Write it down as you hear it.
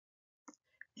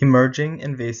Emerging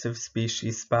Invasive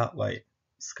Species Spotlight,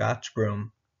 Scotch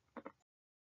Broom.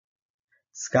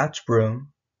 Scotch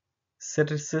Broom,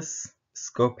 Deciduous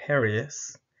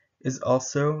scoparius, is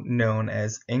also known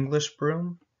as English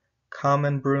broom,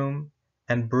 common broom,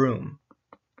 and broom.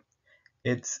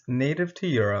 It's native to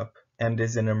Europe and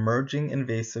is an emerging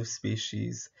invasive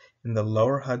species in the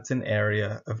Lower Hudson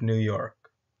area of New York.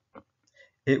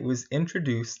 It was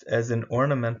introduced as an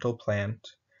ornamental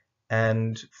plant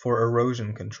and for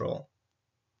erosion control.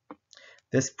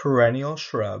 This perennial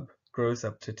shrub grows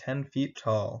up to 10 feet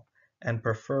tall and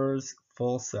prefers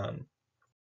full sun.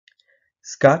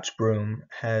 Scotch broom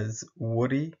has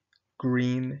woody,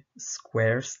 green,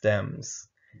 square stems,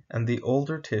 and the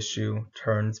older tissue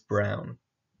turns brown.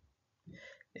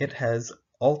 It has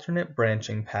alternate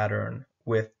branching pattern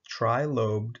with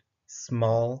tri-lobed,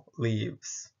 small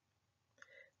leaves.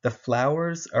 The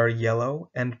flowers are yellow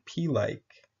and pea-like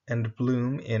and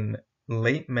bloom in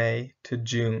late May to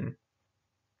June.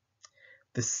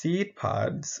 The seed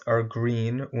pods are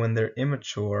green when they're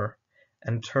immature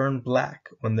and turn black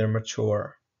when they're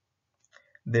mature.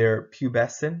 They're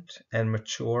pubescent and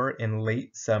mature in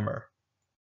late summer.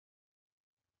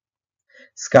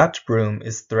 Scotch broom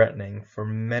is threatening for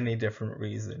many different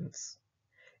reasons.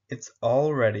 It's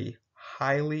already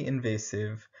highly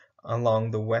invasive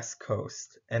along the west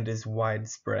coast and is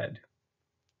widespread.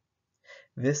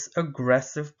 This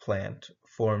aggressive plant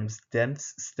forms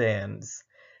dense stands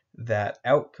that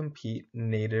outcompete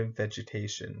native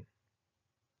vegetation.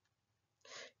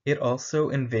 It also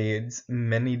invades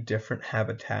many different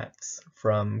habitats,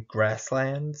 from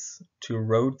grasslands to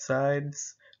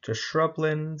roadsides to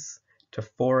shrublands to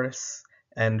forests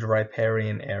and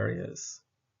riparian areas.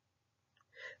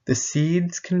 The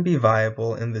seeds can be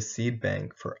viable in the seed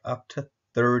bank for up to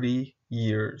 30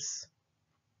 years.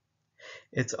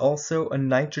 It's also a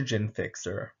nitrogen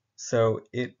fixer, so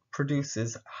it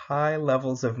produces high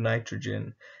levels of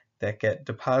nitrogen that get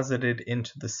deposited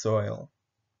into the soil.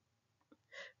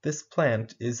 This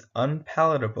plant is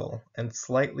unpalatable and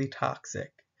slightly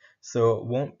toxic, so it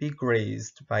won't be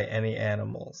grazed by any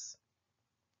animals.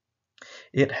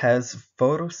 It has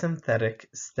photosynthetic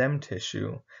stem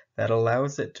tissue that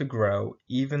allows it to grow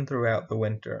even throughout the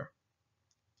winter.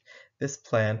 This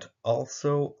plant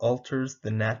also alters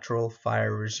the natural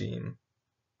fire regime.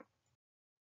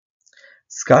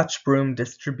 Scotch broom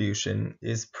distribution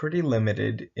is pretty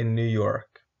limited in New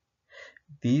York.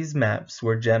 These maps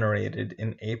were generated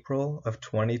in April of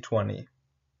 2020.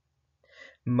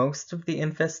 Most of the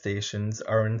infestations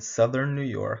are in southern New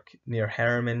York near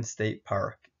Harriman State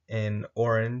Park in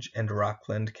Orange and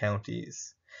Rockland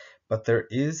counties, but there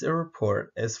is a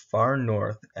report as far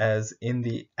north as in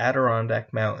the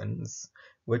Adirondack Mountains,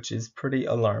 which is pretty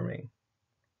alarming.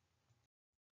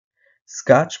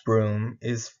 Scotch broom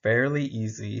is fairly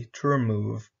easy to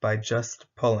remove by just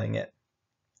pulling it.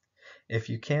 If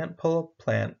you can't pull a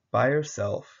plant by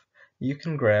yourself, you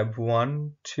can grab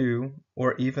 1, 2,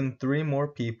 or even 3 more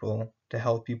people to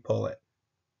help you pull it.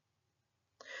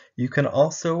 You can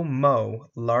also mow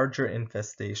larger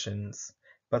infestations,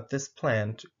 but this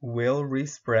plant will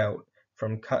resprout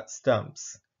from cut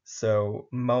stumps, so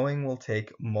mowing will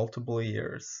take multiple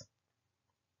years.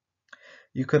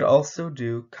 You could also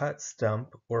do cut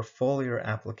stump or foliar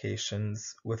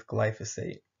applications with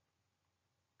glyphosate.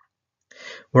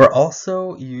 We're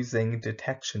also using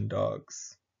detection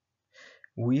dogs.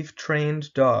 We've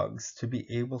trained dogs to be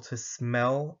able to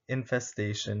smell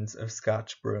infestations of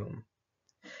Scotch broom.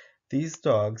 These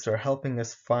dogs are helping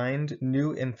us find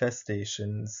new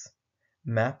infestations,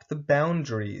 map the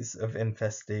boundaries of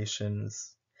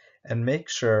infestations, and make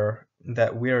sure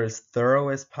that we're as thorough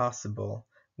as possible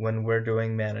when we're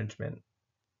doing management.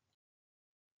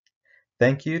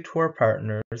 Thank you to our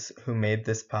partners who made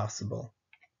this possible.